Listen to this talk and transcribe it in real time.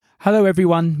Hello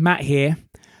everyone, Matt here.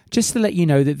 Just to let you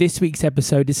know that this week's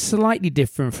episode is slightly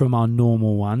different from our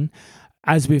normal one.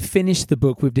 As we've finished the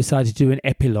book, we've decided to do an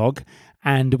epilogue,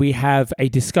 and we have a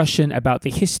discussion about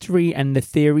the history and the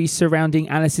theories surrounding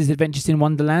Alice's Adventures in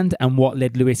Wonderland and what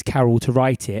led Lewis Carroll to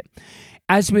write it.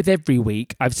 As with every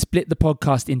week, I've split the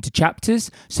podcast into chapters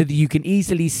so that you can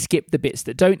easily skip the bits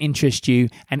that don't interest you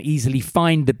and easily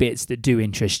find the bits that do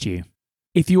interest you.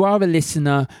 If you are a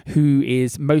listener who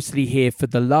is mostly here for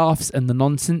the laughs and the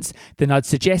nonsense, then I'd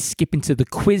suggest skipping to the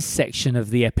quiz section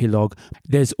of the epilogue.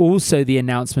 There's also the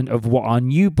announcement of what our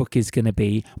new book is going to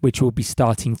be, which will be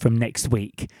starting from next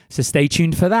week. So stay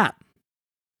tuned for that.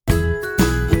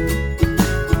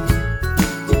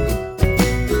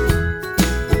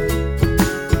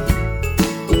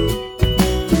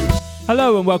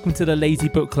 Hello and welcome to the Lazy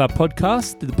Book Club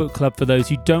podcast, the book club for those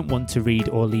who don't want to read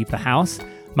or leave the house.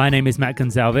 My name is Matt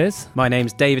Gonzalez. My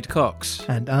name's David Cox.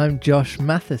 And I'm Josh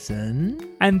Matheson.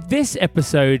 And this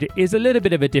episode is a little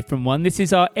bit of a different one. This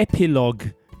is our epilogue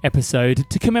episode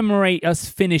to commemorate us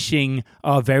finishing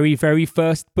our very, very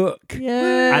first book,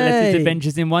 Yay! Alice's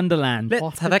Adventures in Wonderland.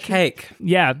 Let's have a cake.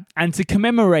 Yeah, and to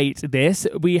commemorate this,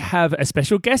 we have a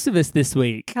special guest with us this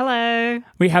week. Hello.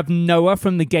 We have Noah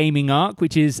from The Gaming Arc,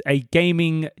 which is a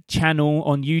gaming channel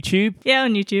on YouTube. Yeah,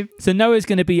 on YouTube. So Noah's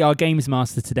going to be our games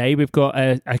master today. We've got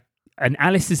an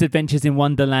Alice's Adventures in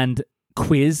Wonderland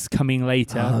quiz coming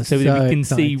later, so that we can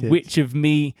see which of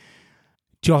me,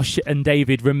 Josh and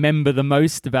David remember the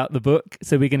most about the book.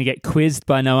 So we're going to get quizzed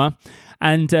by Noah.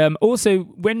 And also,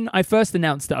 when I first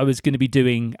announced that I was going to be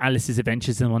doing Alice's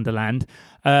Adventures in Wonderland,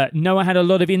 Noah had a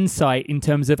lot of insight in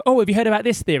terms of, have you heard about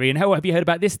this theory? And have you heard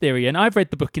about this theory? And I've read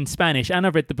the book in Spanish and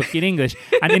I've read the book in English.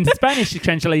 And in the Spanish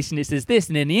translation, it says this.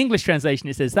 And in the English translation,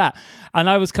 it says that. And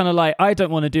I was kind of like, I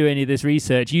don't want to do any of this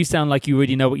research. You sound like you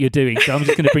already know what you're doing. So I'm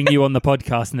just going to bring you on the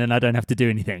podcast and then I don't have to do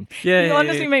anything. Yeah, you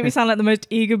honestly make me sound like the most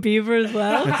eager beaver as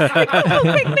well. Like,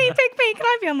 pick me. Can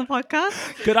I be on the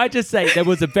podcast? Could I just say, there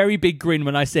was a very big grin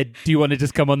when I said, do you want to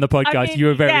just come on the podcast? I mean, you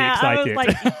were very excited. I was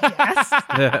like, yes.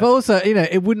 But also,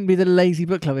 it wouldn't be the Lazy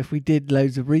Book Club if we did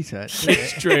loads of research.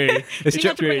 It's true. It's You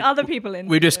have to bring other people in.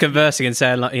 We're just conversing and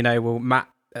saying, like, Matt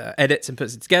edits and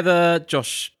puts it together.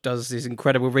 Josh does these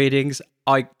incredible readings.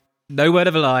 No word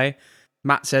of a lie.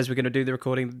 Matt says we're going to do the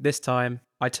recording this time.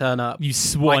 I turn up. You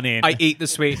swan in. I eat the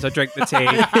sweets. I drink the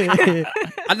tea.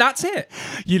 And that's it.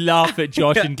 You laugh at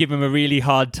Josh and give him a really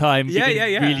hard time, giving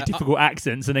really difficult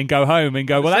accents, and then go home and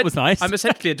go, well, that was nice. I'm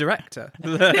essentially a director.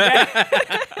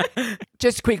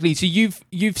 Just quickly, so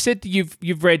you've said that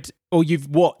you've read or you've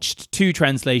watched two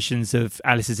translations of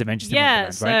Alice's Adventures in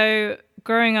Wonderland, right? So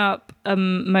growing up,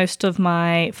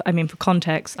 for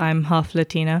context, I'm half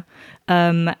Latina.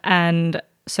 And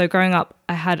so growing up,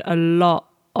 I had a lot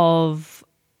of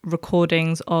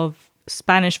recordings of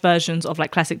Spanish versions of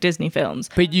like classic Disney films.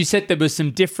 But you said there were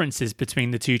some differences between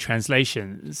the two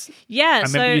translations. Yeah. I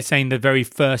remember you saying the very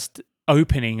first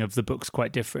opening of the book's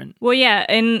quite different. Well, yeah.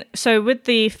 So with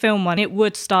the film one, it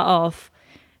would start off,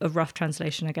 a rough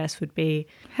translation, I guess, would be,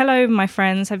 hello, my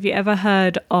friends. Have you ever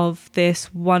heard of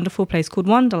this wonderful place called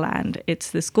Wonderland? It's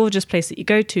this gorgeous place that you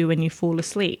go to when you fall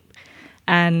asleep.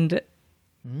 And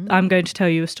I'm going to tell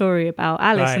you a story about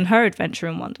Alice and her adventure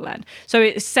in Wonderland. So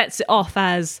it sets it off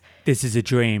as... This is a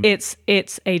dream. It's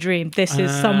a dream. This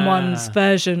is someone's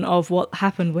version of what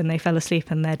happened when they fell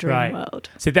asleep in their dream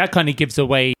world. So that kind of gives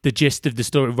away the gist of the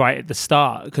story right at the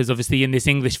start, because obviously in this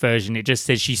English version, it just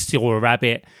says she saw a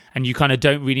rabbit and you kind of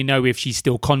don't really know if she's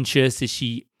still conscious. Is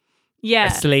she...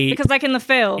 asleep? Because like in the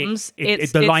films,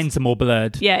 the lines are more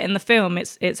blurred. Yeah, in the film,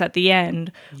 it's at the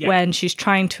end when she's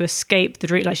trying to escape the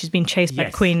dream, like she's being chased by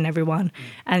the Queen and everyone,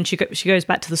 and she goes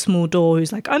back to the small door.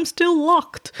 Who's like, I'm still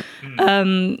locked,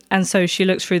 and so she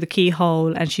looks through the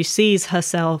keyhole and she sees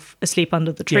herself asleep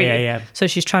under the tree. Yeah. So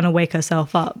she's trying to wake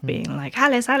herself up, being like,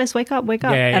 Alice, wake up,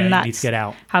 and that's you need to get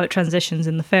out. How it transitions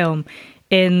in the film.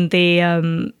 In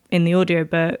the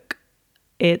audiobook,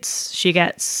 she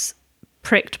gets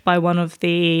pricked by one of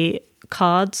the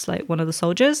cards, like one of the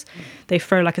soldiers. They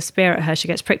throw like a spear at her. She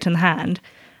gets pricked in the hand.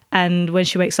 And when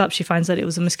she wakes up, she finds that it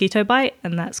was a mosquito bite.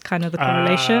 And that's kind of the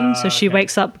correlation. So she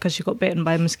wakes up because she got bitten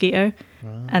by a mosquito.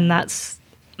 And that's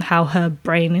how her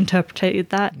brain interpreted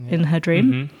that in her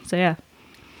dream. Mm-hmm. So, yeah.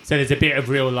 So there's a bit of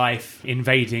real life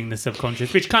invading the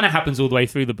subconscious, which kind of happens all the way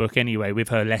through the book anyway, with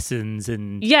her lessons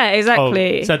and... Yeah,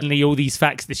 exactly. Suddenly all these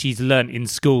facts that she's learnt in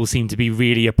school seem to be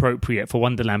really appropriate for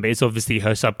Wonderland, but it's obviously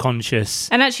her subconscious.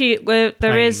 And actually,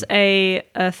 there is a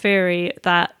theory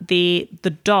that the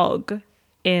dog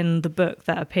in the book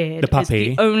that appeared the puppy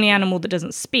is the only animal that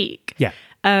doesn't speak. Yeah.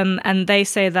 And they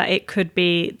say that it could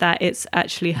be that it's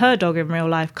actually her dog in real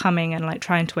life coming and like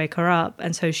trying to wake her up,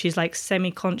 and so she's like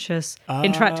semi-conscious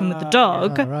interacting with the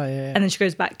dog, Oh, right, yeah. and then she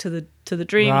goes back to the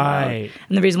dream world. Right.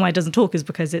 And the reason why it doesn't talk is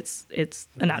because it's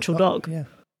an actual dog. Yeah.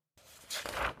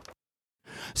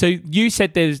 So you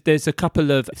said there's a couple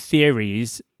of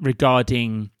theories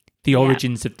regarding the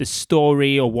origins of the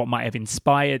story or what might have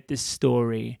inspired this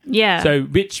story. Yeah. So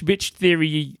which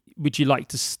theory would you like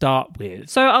to start with?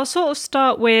 So I'll sort of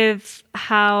start with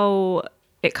how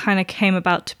it kind of came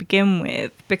about to begin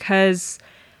with, because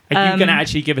Are you going to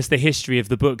actually give us the history of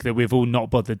the book that we've all not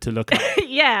bothered to look up?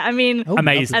 yeah, I mean, Oh,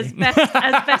 Amazing. as best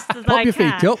as Pop I your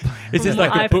can. feet up. This is From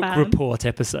like what a I've book found. report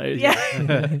episode.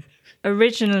 Yeah.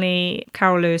 Originally,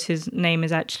 Carol Lewis, his name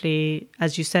is actually,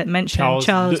 as you mentioned,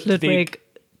 Charles Ludwig.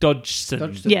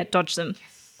 Dodgson. Yeah, Dodgson.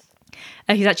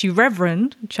 He's actually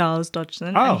Reverend Charles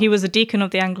Dodgson, Oh. and he was a deacon of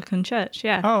the Anglican Church.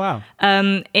 Yeah. Oh, wow.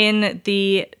 In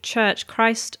the church,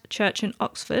 Christ Church in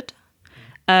Oxford.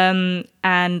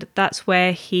 And that's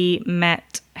where he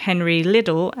met Henry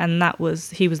Liddell, and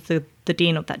he was the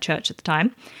dean of that church at the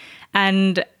time.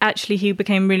 And actually, he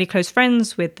became really close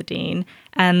friends with the dean,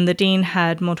 and the dean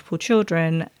had multiple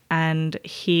children, and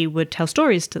he would tell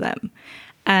stories to them.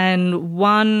 And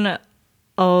one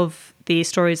of the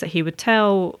stories that he would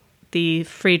tell, the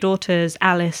three daughters,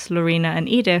 Alice, Lorena, and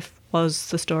Edith, was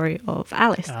the story of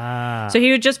Alice. So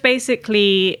he would just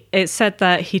basically, it said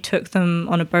that he took them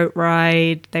on a boat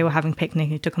ride. They were having a picnic.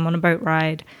 He took them on a boat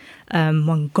ride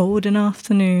one golden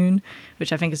afternoon,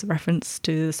 which I think is a reference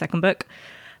to the second book.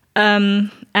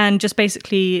 And just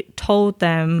basically told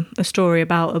them a story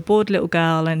about a bored little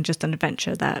girl and just an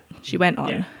adventure that she went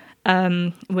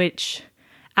on, which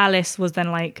Alice was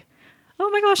then like, oh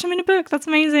my gosh, I'm in a book. That's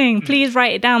amazing. Please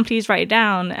write it down. Please write it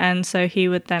down. And so he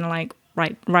would then like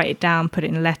write it down, put it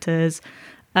in letters,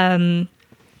 and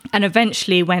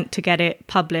eventually went to get it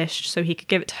published so he could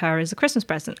give it to her as a Christmas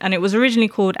present. And it was originally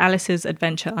called Alice's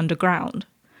Adventure Underground.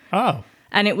 Oh.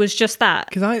 And it was just that.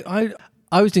 Because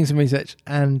I was doing some research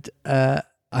and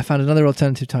I found another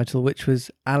alternative title, which was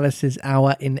Alice's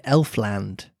Hour in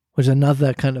Elfland, was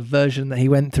another kind of version that he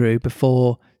went through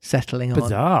before settling on.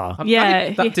 Bizarre.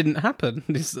 Yeah, that didn't happen.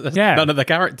 Yeah. None of the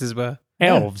characters were.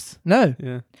 Elves. No.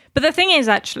 Yeah. But the thing is,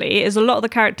 actually, is a lot of the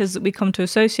characters that we come to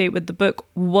associate with the book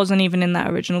wasn't even in that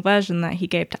original version that he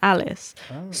gave to Alice.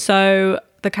 So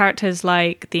the characters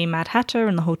like the Mad Hatter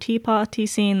and the whole tea party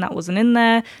scene, that wasn't in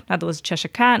there. Now there was Cheshire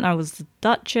Cat, now was the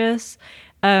Duchess.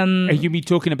 Are you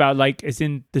talking about like as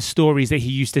in the stories that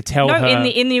he used to tell No, her?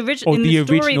 in the original, or in the the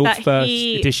story original that first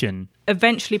he edition?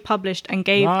 eventually published and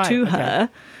gave Right, to okay. her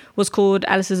was called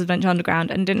Alice's Adventure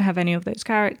Underground and didn't have any of those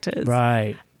characters.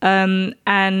 Right.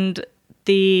 And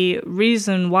the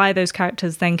reason why those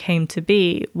characters then came to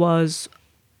be was,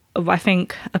 I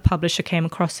think a publisher came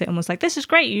across it and was like, this is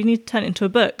great, you need to turn it into a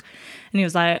book. And he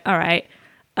was like, all right.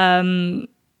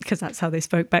 Because that's how they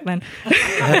spoke back then.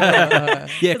 Yeah,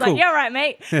 He's cool. like, yeah, all right,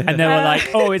 mate. And they were like,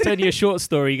 oh, it's only a short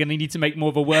story. You're going to need to make more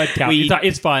of a word count. He's like,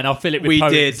 it's fine. I'll fill it with we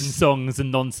poems did. and songs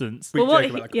and nonsense. We Well, what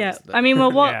joke about that yeah, constantly. I mean,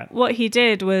 well, Yeah. what he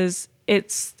did was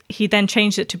he then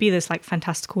changed it to be this like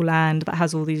fantastical land that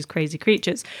has all these crazy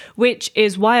creatures, which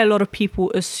is why a lot of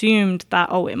people assumed that,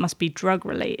 oh, it must be drug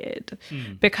related,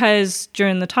 because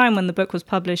during the time when the book was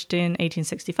published in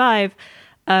 1865,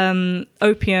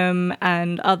 opium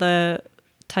and other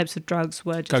types of drugs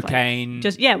were just Cocaine.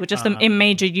 were just in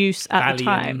major use at the Valium.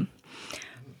 time.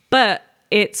 But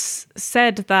it's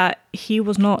said that he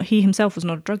himself was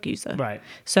not a drug user. Right.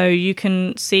 So you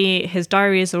can see his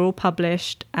diaries are all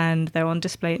published and they're on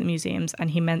display at the museums, and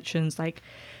he mentions like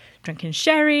drinking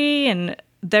sherry, and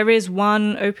there is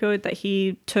one opioid that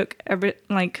he took every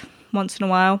once in a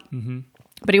while. Mm-hmm.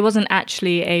 But he wasn't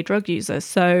actually a drug user,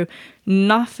 so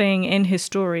nothing in his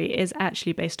story is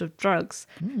actually based on drugs.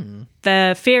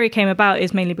 The theory came about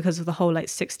is mainly because of the whole like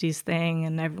 60s thing,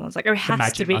 and everyone's like, oh, it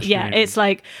has to be. magic Yeah, mushroom. it's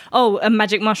like, oh, a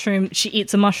magic mushroom, she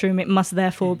eats a mushroom, it must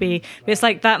therefore be. But it's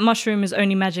like that mushroom is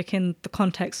only magic in the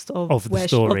context of the where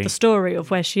story. of the story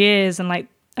of where she is, and like,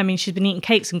 I mean, she's been eating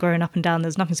cakes and growing up and down.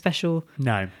 There's nothing special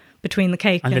No. between the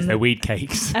cake Unless and they're weed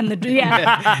cakes. and the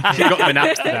yeah. She got them in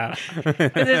Amsterdam.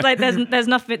 There's like there's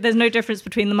nothing, there's no difference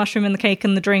between the mushroom and the cake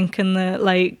and the drink and the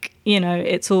like, you know,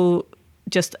 it's all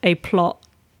just a plot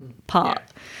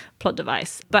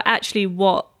device. But actually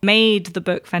what made the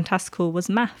book fantastical was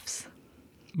maths.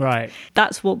 Right.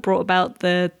 That's what brought about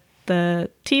the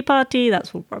tea party,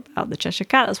 that's what brought about the Cheshire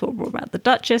Cat, that's what brought about the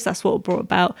Duchess, that's what brought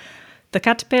about the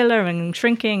caterpillar and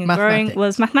shrinking and growing, Mathematics.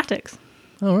 was mathematics.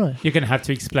 Oh, right. You're going to have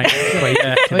to explain the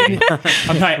equation to me.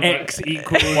 I'm like X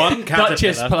equals One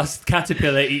Duchess caterpillar. plus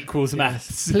caterpillar equals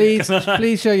maths.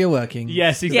 Please show you're working.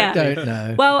 Yes, exactly. Don't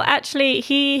know. Well, actually,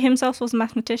 he himself was a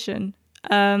mathematician.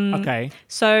 Okay.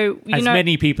 So, As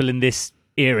many people in this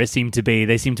era seem to be.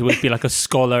 They seem to always be like a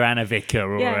scholar and a vicar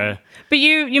or Yeah. a... But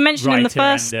you mentioned in the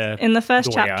writer and a first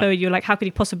lawyer. chapter, you're like, how could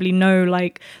he possibly know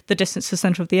like the distance to the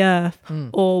center of the earth,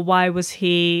 or why was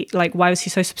he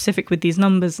so specific with these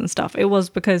numbers and stuff? It was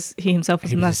because he himself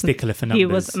was He was a stickler for He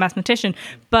numbers. was a mathematician,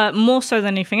 but more so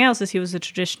than anything else, is he was a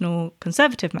traditional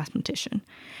conservative mathematician.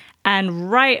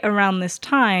 And right around this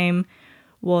time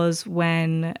was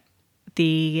when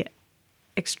the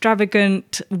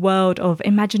extravagant world of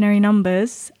imaginary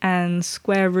numbers and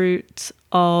square root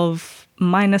of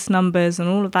minus numbers and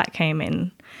all of that came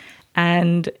in,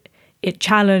 and it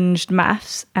challenged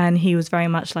maths, and he was very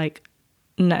much like,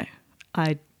 no,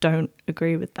 I don't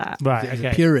agree with that. Right, He's a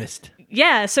okay. purist.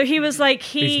 Yeah, so he was like,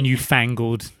 These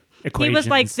newfangled equations. he was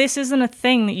like, this isn't a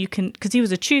thing that you can, because he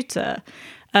was a tutor.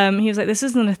 He was like, this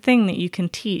isn't a thing that you can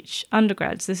teach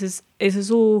undergrads. This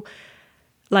is all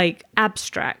like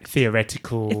abstract,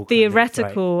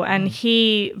 theoretical. and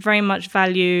he very much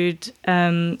valued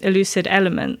elucid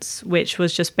elements, which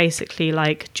was just basically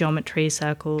like geometry,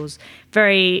 circles,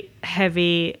 very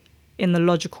heavy in the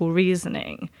logical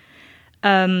reasoning.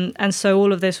 And so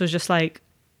all of this was just like,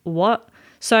 what?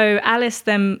 So Alice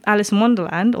in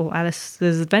Wonderland, or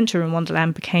Alice's Adventure in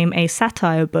Wonderland, became a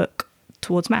satire book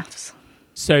towards maths.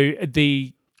 So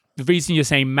the reason you're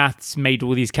saying maths made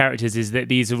all these characters is that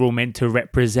these are all meant to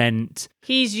represent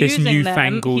He's this using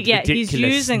newfangled, them. He's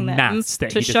ridiculous using them maths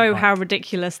that to he show doesn't how like.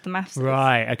 ridiculous the maths is.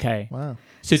 Right, okay. Wow.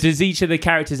 So does each of the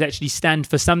characters actually stand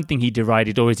for something he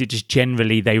derided, or is it just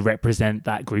generally they represent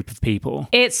that group of people?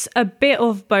 It's a bit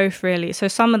of both, really. So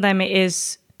some of them it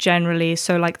is generally,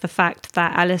 so like the fact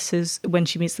that Alice is, when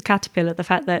she meets the caterpillar, the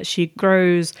fact that she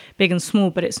grows big and small,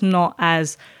 but it's not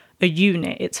as a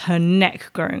unit, it's her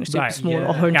neck growing super Right, small, yeah.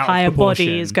 or her Out of entire body proportion.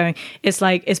 is going, it's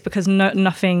like, it's because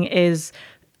nothing is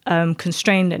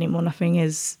constrained anymore, nothing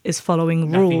is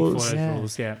following rules. Nothing follows Yeah.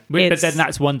 rules, yeah. But It's- then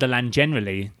that's Wonderland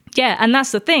generally. Yeah, and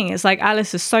that's the thing, it's like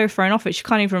Alice is so thrown off it, she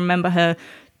can't even remember her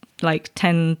like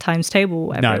 10 times table,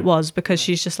 whatever No. it was, because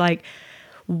she's just like,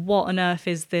 what on earth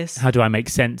is this? How do I make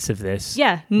sense of this?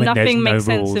 Yeah, when there's nothing no makes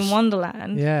sense rules? in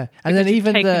Wonderland. Yeah, and then Because you've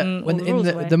even taken when all the in rules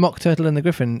away. the Mock Turtle and the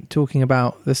Griffin talking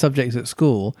about the subjects at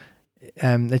school,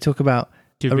 they talk about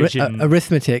Division.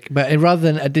 arithmetic, but rather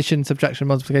than addition, subtraction,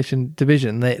 multiplication,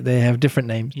 division, they have different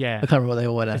names. Yeah. I can't remember what they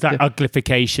all were. It's like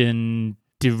uglification,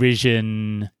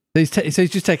 derision. So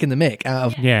he's just taking the mick out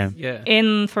of. Yeah. Yeah.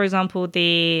 In, for example,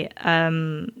 the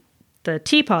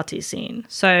Tea Party scene.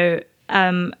 So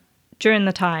during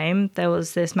the time, there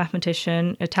was this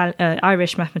mathematician,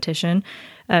 Irish mathematician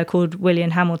called William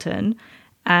Hamilton,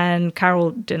 and Carol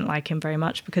didn't like him very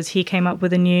much because he came up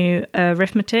with a new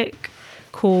arithmetic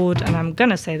called, and I'm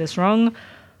going to say this wrong,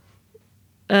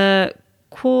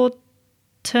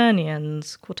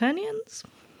 quaternions?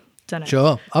 Don't know.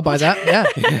 Sure, I'll buy that. Yeah.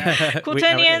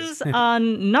 Quaternions are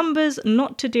numbers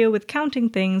not to deal with counting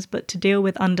things, but to deal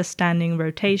with understanding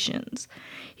rotations.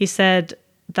 He said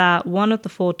that one of the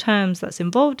four terms that's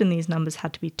involved in these numbers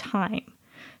had to be time.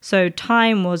 So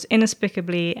time was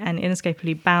inexplicably and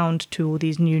inescapably bound to all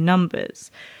these new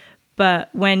numbers. But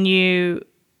when you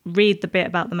read the bit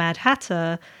about the Mad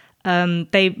Hatter,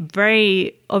 they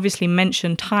very obviously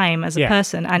mention time as a Yeah.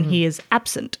 person, and he is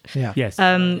absent. Yeah. Yes.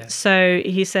 So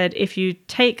he said, if you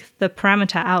take the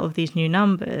parameter out of these new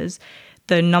numbers,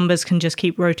 the numbers can just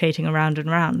keep rotating around and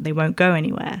around. They won't go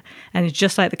anywhere. And it's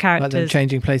just like the Like them characters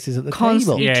changing places at the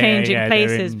constantly table. Yeah, changing yeah, they're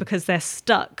places in- because they're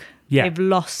stuck. Yeah. They've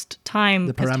lost time.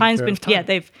 The because parameter time's been of time. yeah,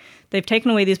 they've taken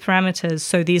away these parameters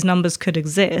so these numbers could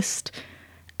exist,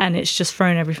 and it's just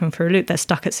thrown everything for a loop. They're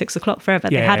stuck at 6 o'clock forever.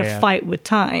 Yeah, they had yeah, a yeah. fight with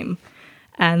time,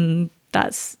 and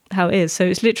that's how it is. So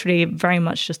it's literally very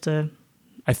much just a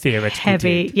A theoretical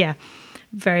heavy, dig.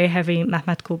 very heavy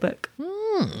mathematical book.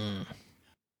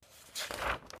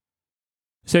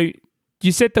 So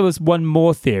you said there was one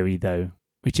more theory, though,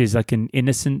 which is like an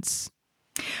innocence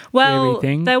Well, theory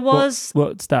thing. there was.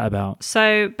 What's that about?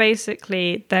 So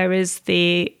basically, there is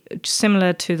the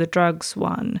similar to the drugs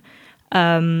one,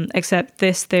 except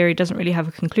this theory doesn't really have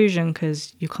a conclusion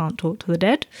because you can't talk to the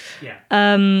dead. Yeah.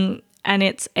 And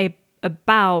it's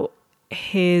about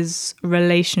his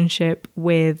relationship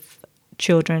with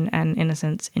children and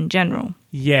innocence in general.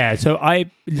 Yeah, so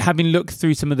having looked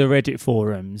through some of the Reddit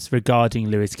forums regarding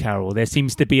Lewis Carroll, there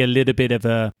seems to be a little bit of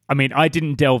I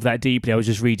didn't delve that deeply, I was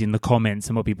just reading the comments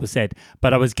and what people said,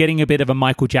 but I was getting a bit of a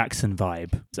Michael Jackson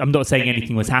vibe. I'm not saying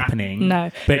anything was happening, No.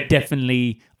 but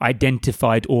definitely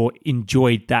identified or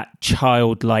enjoyed that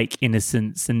childlike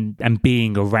innocence and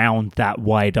being around that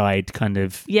wide-eyed kind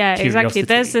of exactly. curiosity.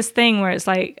 There's this thing where it's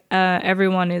like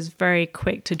everyone is very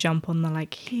quick to jump on the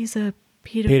like he's a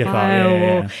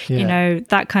pedophile, or you know,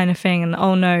 that kind of thing, and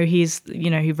oh no, he's, you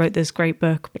know, he wrote this great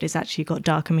book but it's actually got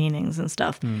darker meanings and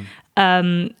stuff.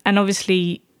 And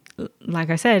obviously, like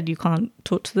I said, you can't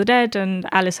talk to the dead, and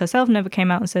Alice herself never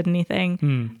came out and said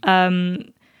anything.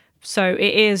 So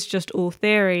it is just all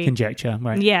theory, conjecture,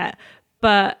 right? Yeah,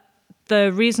 but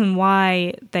the reason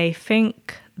why they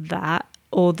think that,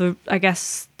 or I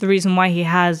guess the reason why he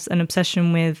has an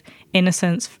obsession with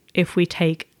innocence, if we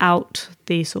take out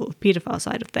the sort of paedophile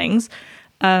side of things,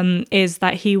 is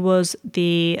that he was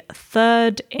the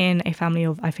third in a family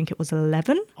of, I think it was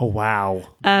 11. Oh, wow.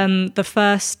 The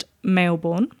first male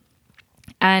born.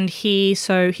 And he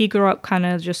grew up kind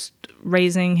of just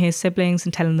raising his siblings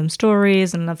and telling them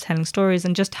stories, and loved telling stories,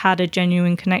 and just had a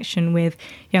genuine connection with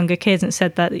younger kids, and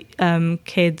said that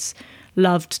kids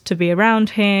loved to be around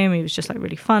him. He was just like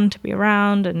really fun to be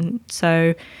around, and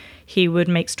so he would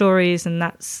make stories,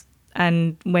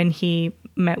 and when he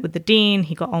met with the dean,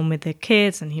 he got on with the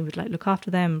kids and he would like look after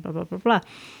them, blah blah blah blah.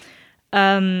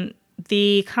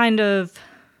 The kind of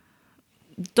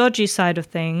dodgy side of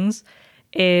things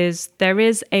is there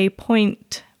is a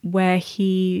point where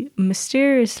he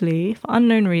mysteriously, for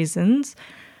unknown reasons,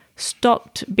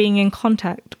 stopped being in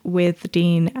contact with the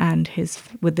dean and his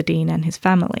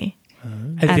family.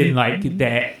 As in, like,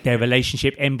 their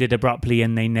relationship ended abruptly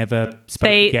and they never spoke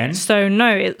again? So no,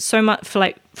 it's so much for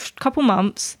like a couple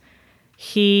months,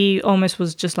 he almost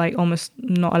was just like almost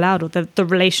not allowed, or the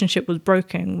relationship was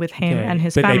broken with him and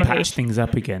his family. But they patched things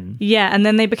up again. Yeah, and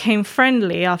then they became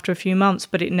friendly after a few months,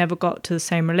 but it never got to the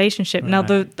same relationship. Right.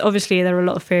 Now, obviously, there are a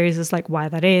lot of theories as like why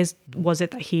that is. Was it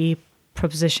that he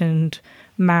propositioned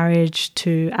marriage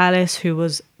to Alice, who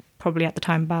was probably at the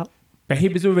time about... But he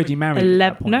was already married.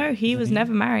 No, he was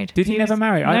never married. Did he never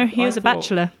marry? No, he was a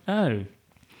bachelor. Oh.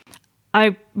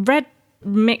 I read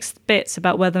mixed bits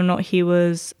about whether or not he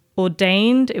was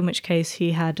ordained, in which case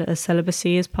he had a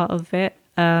celibacy as part of it.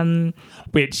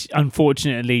 Which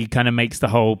unfortunately kind of makes the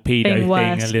whole pedo thing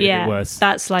a little bit worse.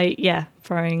 That's like,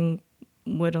 throwing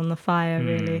wood on the fire,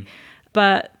 really.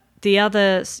 But the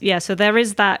other, so there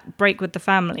is that break with the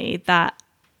family that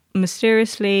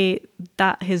mysteriously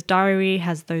that his diary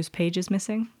has those pages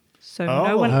missing. So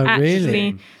no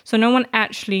one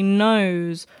actually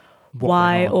knows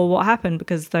why or what happened,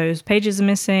 because those pages are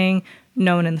missing.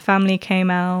 No one in the family came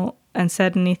out and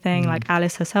said anything. Like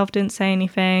Alice herself didn't say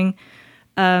anything.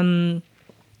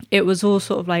 It was all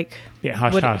sort of like,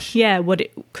 hush. Yeah,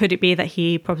 could it be that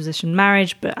he propositioned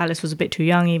marriage, but Alice was a bit too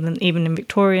young, even in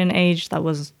Victorian age, that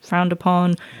was frowned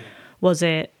upon. Was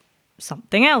it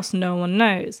something else? No one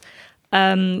knows.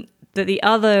 But the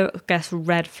other, I guess,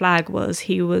 red flag was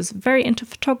he was very into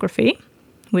photography,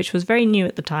 which was very new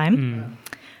at the time.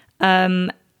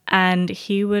 And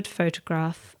he would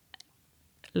photograph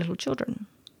little children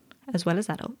as well as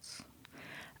adults,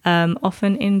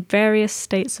 often in various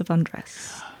states of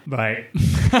undress. Right.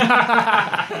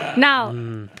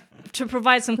 Now, to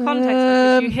provide some context,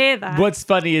 because you hear that. What's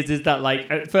funny is that, like,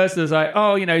 at first I was like,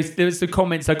 there was some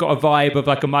comments, I got a vibe of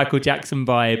like a Michael Jackson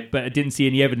vibe, but I didn't see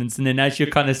any evidence. And then as you're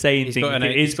kind of saying things,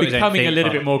 it's becoming a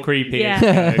little bit more creepy.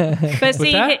 Yeah. But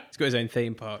see, he's got his own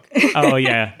theme park. Oh,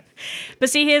 yeah. But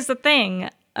see, here's the thing.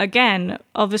 Again,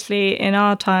 obviously, in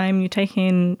our time, you're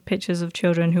taking pictures of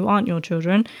children who aren't your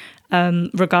children,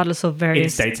 regardless of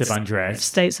various states of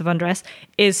undress,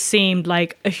 is seemed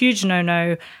like a huge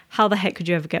no-no. How the heck could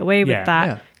you ever get away with that?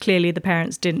 Yeah. Clearly, the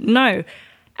parents didn't know.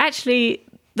 Actually,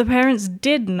 the parents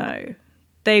did know.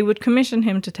 They would commission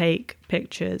him to take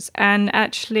pictures, and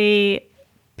actually,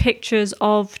 pictures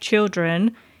of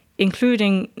children,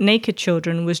 including naked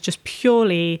children, was just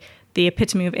purely the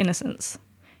epitome of innocence.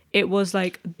 It was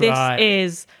like, this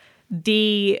is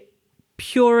the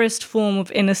purest form of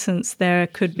innocence there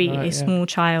could be. A small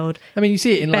child. I mean, you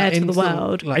see it in the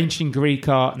world, like ancient Greek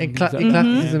art, in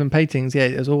classicism and paintings. Yeah,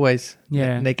 it was always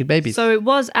naked babies. So it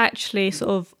was actually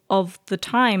sort of the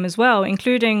time as well,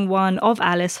 including one of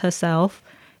Alice herself,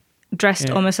 dressed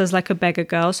almost as like a beggar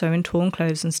girl, so in torn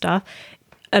clothes and stuff.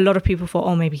 A lot of people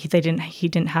thought, maybe he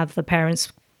didn't have the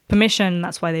parents' permission,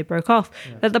 that's why they broke off.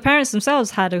 But the parents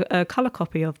themselves had a color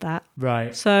copy of that.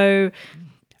 Right. So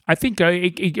I think,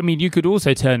 you could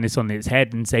also turn this on its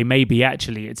head and say maybe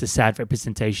actually it's a sad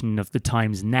representation of the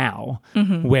times now,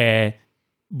 where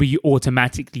we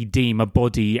automatically deem a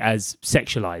body as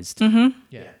sexualized. Yeah.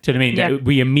 Do you know what I mean? Yeah.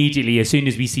 We immediately, as soon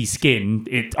as we see skin,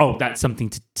 that's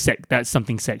something that's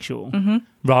something sexual,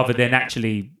 rather than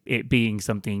actually it being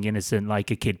something innocent,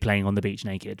 like a kid playing on the beach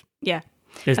naked. Yeah.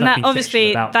 There's And that nothing obviously,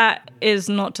 sexual about that is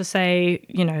not to say,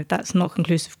 that's not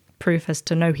conclusive proof as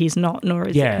to no, he's not, nor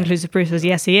is it conclusive proof as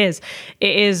yes, he is.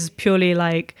 It is purely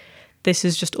like, this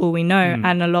is just all we know,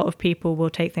 and a lot of people will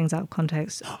take things out of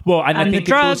context. Well, and I the think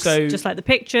drugs, it's also just like the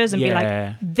pictures, and be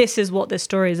like, this is what this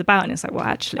story is about. And it's like, well,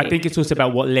 actually, I think it's also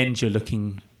about what lens you're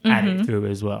looking at it through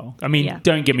as well. I mean, Yeah.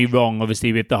 don't get me wrong,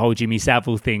 obviously, with the whole Jimmy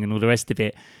Savile thing and all the rest of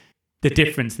it, the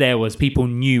difference there was people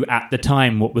knew at the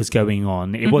time what was going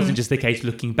on. It wasn't just the case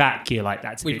looking back, you're like,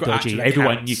 that's a We've bit got dodgy. actual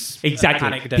Everyone knew. accounts, Exactly.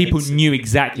 anecdotes. People knew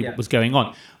exactly Yeah. what was going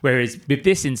on. Whereas with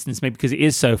this instance, maybe because it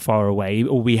is so far away,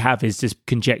 all we have is just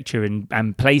conjecture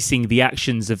and placing the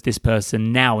actions of this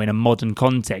person now in a modern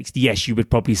context. Yes, you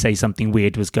would probably say something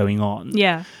weird was going on.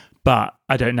 yeah, But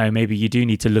I don't know, maybe you do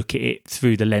need to look at it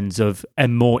through the lens of a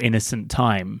more innocent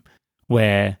time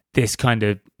where this kind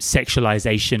of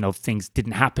sexualization of things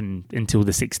didn't happen until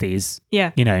the 60s,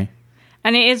 yeah.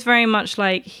 And it is very much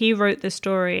like he wrote this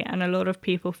story, and a lot of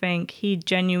people think he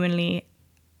genuinely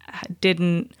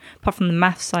didn't, apart from the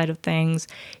math side of things,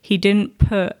 he didn't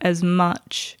put as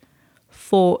much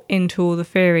thought into all the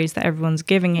theories that everyone's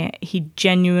giving it. He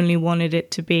genuinely wanted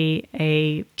it to be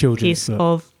a Children's piece book.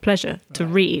 of pleasure to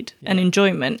read and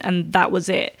enjoyment, and that was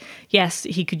it. Yes,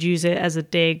 he could use it as a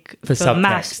dig For for subtext,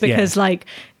 maths because yeah. like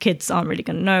kids aren't really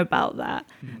going to know about that.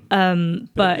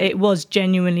 But it was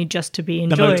genuinely just to be The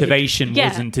enjoyed. motivation Yeah.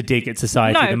 wasn't to dig at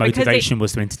society. No, The because motivation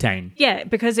was to entertain. Yeah,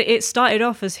 because it started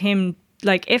off as him,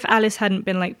 like, if Alice hadn't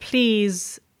been like,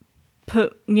 please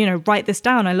write this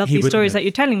down. I love He these wouldn't stories have. that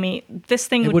you're telling me. This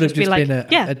thing It would would have just be just like,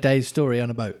 been a day's story on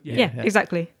a boat. yeah,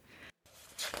 exactly.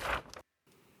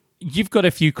 You've got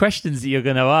a few questions that you're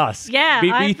going to ask. Yeah,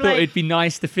 we I've, thought like- it'd be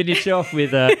nice to finish off with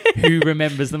who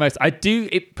remembers the most. I do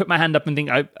put my hand up and think,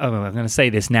 I'm going to say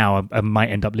this now. I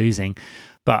might end up losing.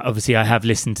 But obviously, I have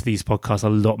listened to these podcasts a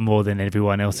lot more than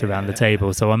everyone else around the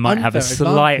table, so I might have a Unfair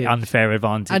slight advantage. unfair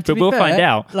advantage. And to But be we'll fair, find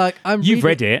out. Like You've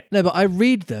read it. No, but I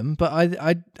read them. But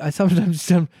I sometimes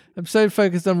I'm so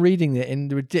focused on reading it in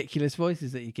the ridiculous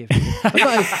voices that you give me.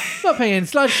 I'm not paying any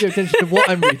slightly attention to what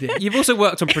I'm reading. You've also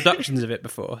worked on productions of it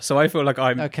before, so I feel like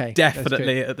I'm Okay, that's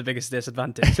definitely at the biggest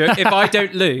disadvantage. So if I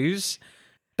don't lose,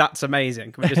 that's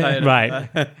amazing. Can we just say it?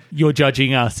 Right. You're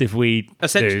judging us if we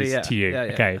Essentially, lose yeah. to you. Yeah,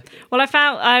 yeah. Okay. Well,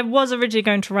 I was originally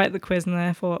going to write the quiz, and then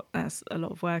I thought that's a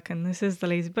lot of work, and this is the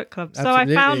Lazy Book Club. So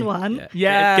Absolutely. I found one.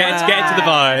 Yeah. Get into the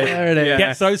vibe. There it is. Yeah.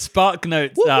 Get those spark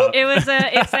notes up.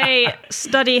 It's a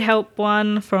study help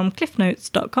one from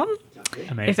cliffnotes.com.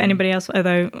 Amazing. If anybody else,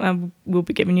 although we'll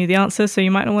be giving you the answer, so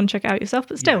you might not want to check it out yourself,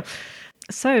 but still.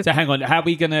 So So hang on, how are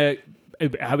we gonna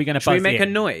Should we buzz make a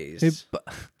in? noise?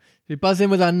 Do we buzz in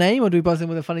with our name, or do we buzz in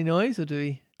with a funny noise, or do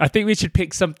we? I think we should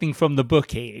pick something from the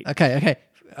book here. Okay,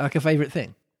 like a favourite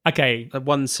thing. Okay, A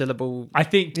one syllable. I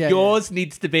think Yeah, yours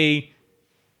needs to be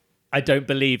I don't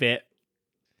believe it.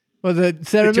 Well, the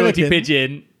Sarah The Geordie Millican.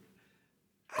 Pigeon.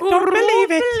 don't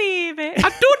believe it. I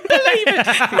don't believe it.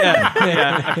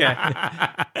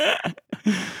 yeah.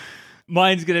 Okay.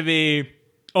 Mine's gonna be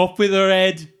Off with her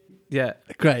head. Yeah.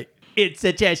 Great. It's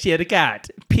a Cheshire cat.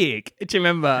 Pig. Do you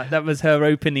remember? That was her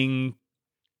opening,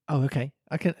 Oh, okay.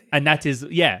 I can. and that is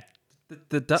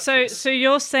The duck. So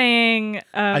you're saying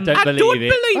I don't believe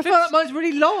it. I feel like mine's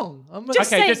really long.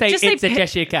 Just Okay, say- just say it's a pi-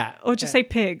 Cheshire cat. or just say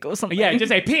pig or something. Yeah, just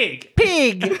say pig.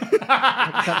 pig. Cut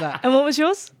that. And what was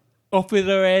yours? Off with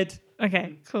her head.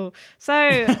 Okay, cool. So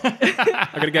I'm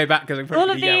gonna go back because I'm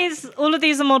probably all of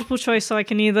these are multiple choice, so I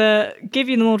can either give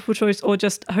you the multiple choice or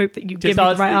just hope that you give me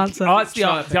the right answer.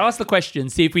 Ask the question,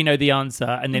 see if we know the answer,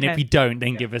 and then if Okay. we don't,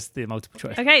 then give us the multiple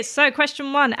choice. Okay, so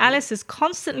question 1. Alice is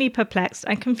constantly perplexed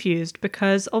and confused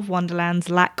because of Wonderland's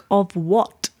lack of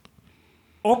what?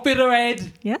 Off with her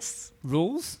head. Yes?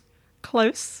 Rules?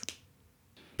 Close?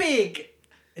 Big.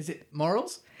 Is it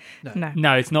morals? No.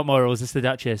 No, it's not morals. It's the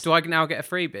Duchess. Do I now get a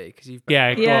freebie? Because you've.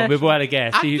 Yeah, go Yeah. on. We've had a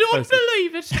guess. I don't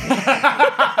believe it.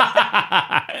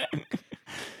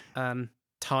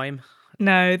 Time.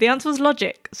 No, the answer was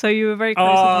logic, so you were very close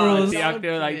with Oh, rules. see, I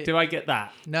feel like, do I get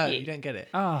that? No, you don't get it.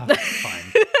 Ah,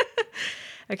 fine.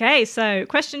 Okay, so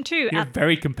question 2. You're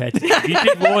very competitive. You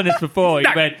did warn us before. You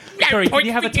went, sorry, can points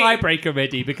you have a for you." tiebreaker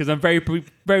ready? Because I'm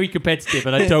very competitive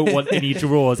and I don't want any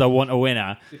draws. I want a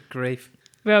winner. Grief.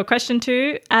 Well, question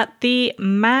 2. At the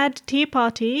Mad Tea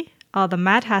Party are the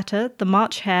Mad Hatter, the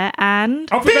March Hare,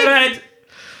 and... Off with her head!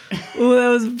 Oh, that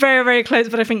was very, very close,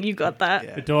 but I think you got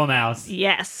that. The Dormouse.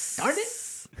 Yes. Darn it.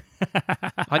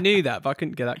 I knew that, but I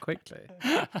couldn't get that quickly.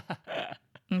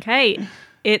 Okay.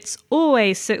 It's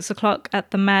always 6 o'clock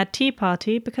at the Mad Tea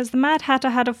Party because the Mad Hatter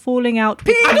had a falling out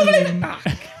with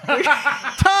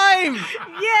Time!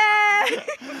 Yeah!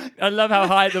 I love how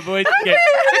high the voice gets.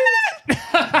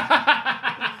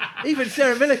 Even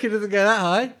Sarah Milliken doesn't go that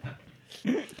high.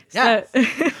 So,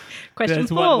 question There's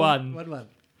 4. 1-1. 1-1.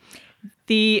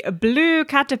 The blue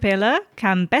caterpillar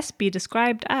can best be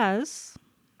described as...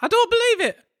 I don't believe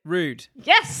it. Rude.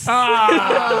 Yes! I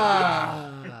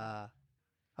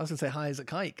was going to say high as a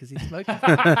kite because he's smoking.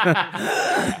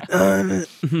 I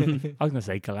was going to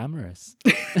say glamorous.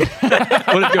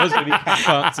 One of yours going to be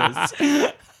answers.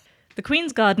 The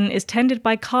Queen's Garden is tended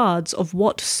by cards of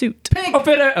what suit?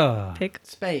 Pig.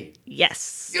 Spade.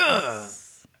 Yes.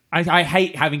 I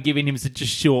hate having given him such a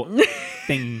short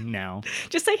thing now.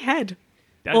 Just say head.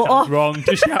 That Or sounds off. wrong.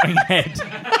 Just shouting head. So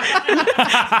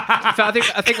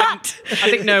I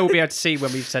think Noah will be able to see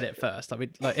when we've said it first. I mean,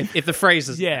 like if the phrase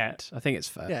is Yeah. I think it's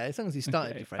fair. Yeah, as long as you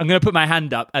started your I'm friend. going to put my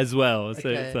hand up as well. So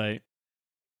Okay. it's like...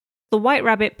 The White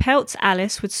Rabbit pelts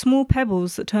Alice with small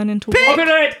pebbles that turn into Pig!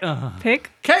 what? Pig?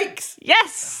 Cakes!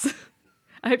 Yes!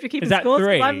 I hope you're keeping Is that scores,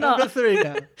 3? but I'm I've not. got 3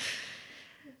 now.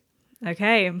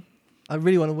 Okay. I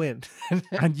really want to win.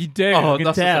 And you do. Oh, I can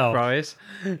that's a tell. surprise.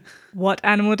 What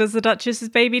animal does the Duchess's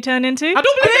baby turn into? I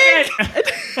don't believe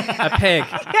it. A pig.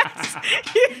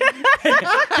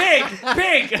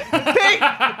 Pig!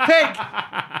 Pig!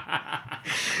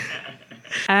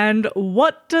 And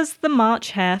what does the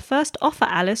March Hare first offer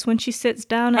Alice when she sits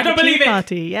down at I don't the tea believe it.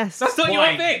 party? Yes. That's not Why?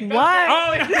 your thing. Why?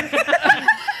 Oh, I've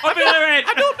been red.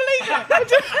 I don't believe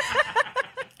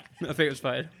it. I think it was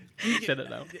fine. You said it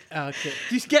now. Okay.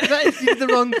 Do you get that if you did the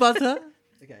wrong buzzer?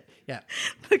 Okay. Yeah.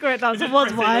 The correct answer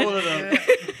was why. All of them.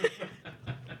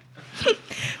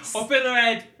 Off in the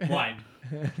red. Wine.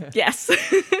 Yes.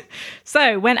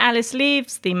 So, when Alice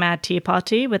leaves the Mad Tea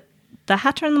Party, with the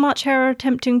Hatter and the March Hare are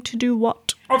attempting to do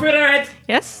what? Off in the red.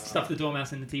 Yes? Stuff the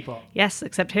dormouse in the teapot. Yes,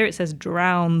 except here it says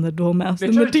drown the dormouse They're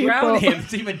in the trying to drown teapot. him.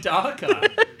 It's even darker.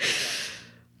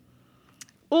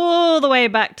 All the way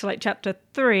back to like chapter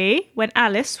 3, when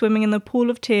Alice, swimming in the pool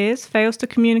of tears, fails to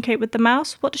communicate with the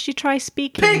mouse, what does she try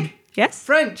speaking? Pig! Yes?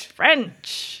 French!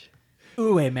 French.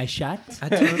 Ooh, my shot. I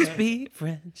don't speak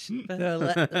French.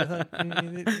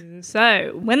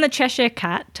 So, when the Cheshire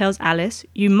Cat tells Alice,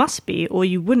 you must be or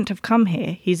you wouldn't have come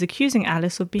here, he's accusing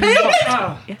Alice of being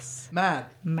what? Yes. Mad.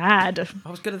 Mad.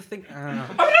 I was going to think.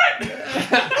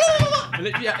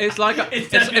 Yeah, it's like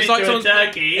it's like someone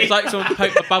turkey. It's like someone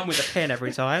poked my bum with a pin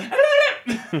every time.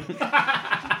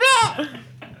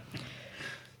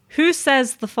 Who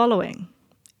says the following?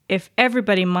 If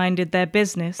everybody minded their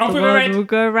business, the Off with world it. would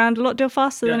go around a lot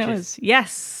faster than it Duchess. was.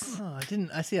 Yes. Oh, I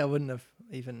didn't. I see. I wouldn't have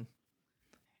even.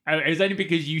 It was only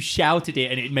because you shouted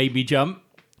it and it made me jump.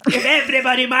 If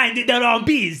everybody minded their own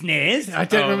business. I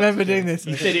don't remember doing this.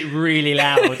 You said it really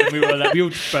loud, and we all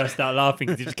just burst out laughing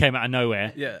because it just came out of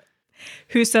nowhere. Yeah.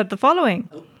 Who said the following?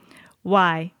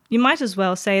 Why, you might as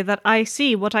well say that I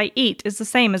see what I eat is the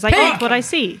same as I eat what I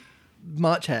see.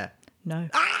 March Hare. No.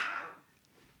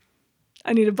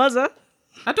 I need a buzzer.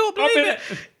 I don't Off believe in it.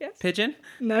 Yes. Pigeon.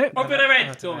 No. Off in the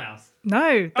red. Dormouse. No.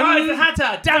 The Oh, it's the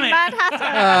Hatter. Damn it. Mad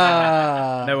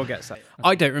Hatter. No one gets that.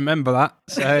 I don't remember that.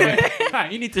 So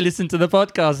You need to listen to the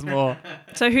podcast more.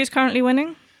 So who's currently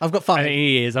winning? I've got And 5.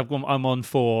 he is. I'm on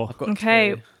 4. I've got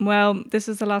Okay. 2. Well, this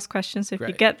is the last question. So if you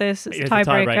Great. get this, it's It's a a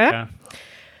tiebreaker.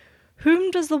 Whom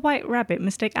does the White Rabbit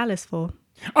mistake Alice for?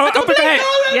 Oh, up in the red.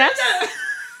 Yes.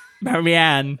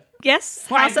 Marianne. Yes.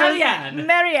 Why, House of Marianne?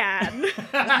 Marianne.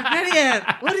 Marianne,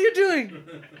 what are you doing?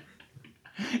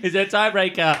 Is there a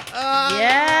tiebreaker?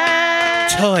 Yeah.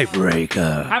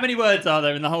 Tiebreaker. How many words are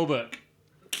there in the whole book?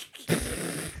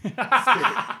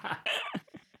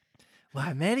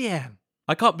 Why, Marianne?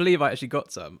 I can't believe I actually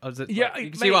got some. I was, Yeah, you can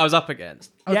mate. see what I was up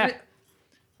against. Yeah.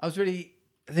 I was really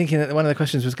thinking that one of the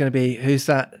questions was going to be who's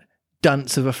that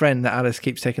dunce of a friend that Alice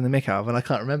keeps taking the mick out of, and I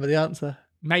can't remember the answer.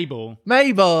 Mabel.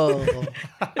 Mabel.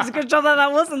 It's a good job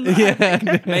that wasn't that.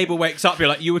 Yeah. Mabel wakes up, you're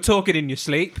like, you were talking in your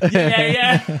sleep.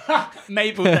 Yeah.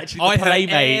 Mabel's actually I the heard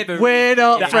playmate. every- We're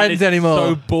not that friends Alice is anymore.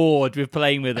 so bored with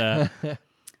playing with her.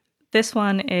 This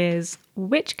one is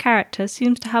which character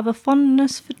seems to have a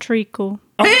fondness for treacle?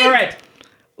 Off in the red.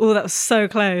 Oh, that was so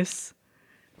close.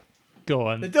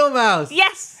 Go The on. Dormouse.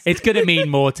 Yes. It's going to mean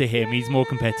more to him. He's more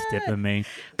competitive than me.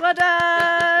 Well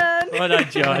done. Well done,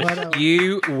 Josh.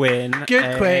 You win Good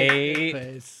a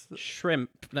quiz.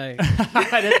 shrimp. No.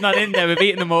 There's none in there. We've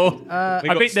eaten them all. Uh,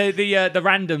 I think the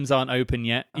randoms aren't open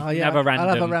yet. You can have a random.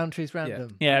 I'll have a Roundtree's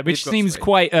random. Yeah, which We've got seems 3.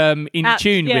 quite in Apt,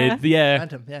 tune yeah. with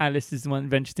Random, yeah. Alice is one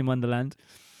Adventures in Wonderland.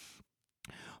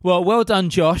 Well done,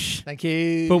 Josh, Thank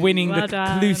you for winning Well the done.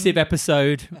 conclusive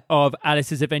episode of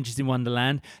Alice's Adventures in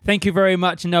Wonderland. Thank you very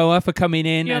much, Noah, for coming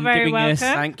in You're and very giving us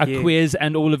welcome. Thank a you. quiz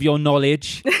and all of your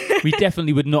knowledge. We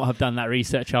definitely would not have done that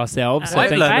research ourselves. So I've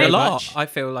thank you learned very a lot. much. I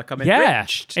feel like I'm Yeah,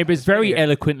 enriched. it was very Brilliant.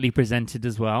 eloquently presented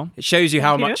as well. It shows you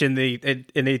how Thank you. much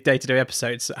in the day-to-day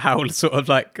episodes, how sort of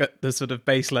like at the sort of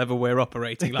base level we're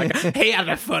operating. Like, he had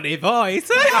a funny voice.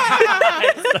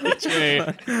 That's so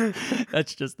true.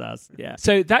 That's just us. Yeah.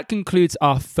 So that concludes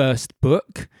our first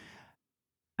book.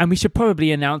 And we should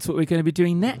probably announce what we're going to be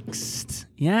doing next.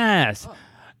 Yes.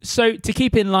 So to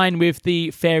keep in line with the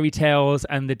fairy tales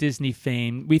and the Disney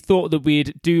theme, we thought that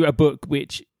we'd do a book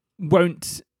which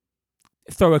won't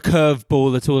throw a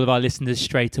curveball at all of our listeners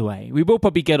straight away. We will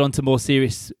probably get onto more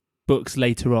serious books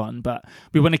later on, but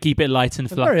we want to keep it light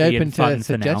and I'm fluffy very open and fun to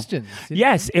for now. suggestions.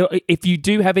 Yes, if you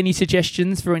do have any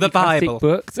suggestions for any The classic Bible.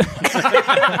 books.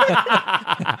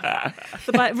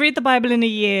 Read the Bible in a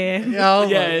year. Oh,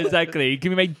 Yeah, exactly. Can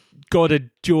we make God a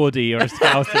Geordie or a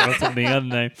Scouser or something? I don't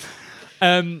know.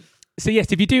 So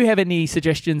yes, if you do have any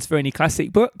suggestions for any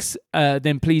classic books,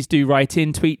 then please do write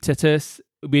in, tweet at us.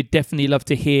 We'd definitely love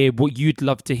to hear what you'd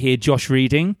love to hear Josh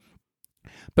reading.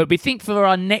 But we think for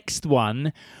our next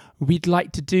one, we'd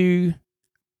like to do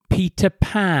Peter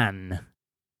Pan.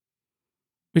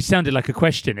 Which sounded like a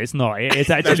question. It's not. It's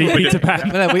actually Peter Pan.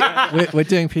 No, we're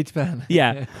doing Peter Pan.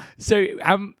 Yeah. So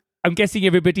I'm guessing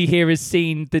everybody here has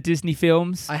seen the Disney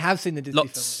films. I have seen the Disney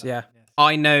Lots, film. yeah.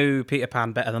 I know Peter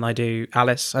Pan better than I do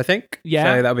Alice, I think. Yeah.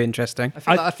 So that'll be interesting.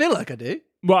 I feel like I do.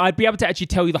 Well, I'd be able to actually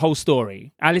tell you the whole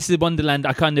story. Alice in Wonderland,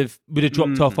 I kind of would have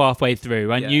dropped off halfway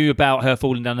through. I Yeah. knew about her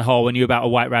falling down the hole, I knew about a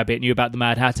white rabbit, knew about the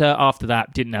Mad Hatter. After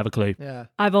that, didn't have a clue. Yeah.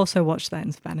 I've also watched that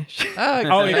in Spanish.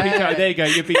 Oh, there you go.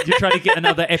 You're trying to get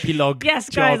another epilogue. Yes,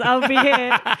 job. guys, I'll be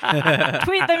here.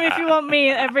 Tweet them if you want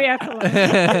me at every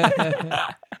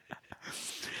epilogue.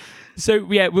 So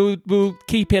yeah, we'll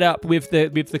keep it up with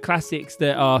the classics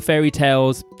that are fairy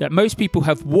tales that most people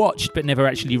have watched but never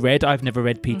actually read. I've never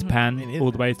read Peter Pan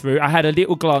all the way through. I had a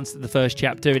little glance at the first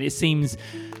chapter and it seems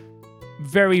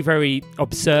very, very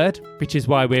absurd, which is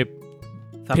why we're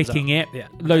Thumbs picking up. it. Yeah.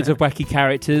 Loads of wacky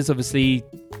characters, obviously,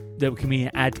 that can we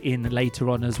add in later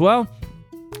on as well.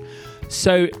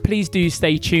 So please do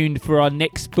stay tuned for our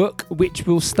next book, which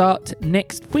will start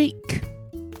next week.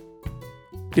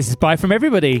 This is bye from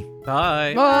everybody.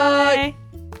 Bye. Bye. Bye.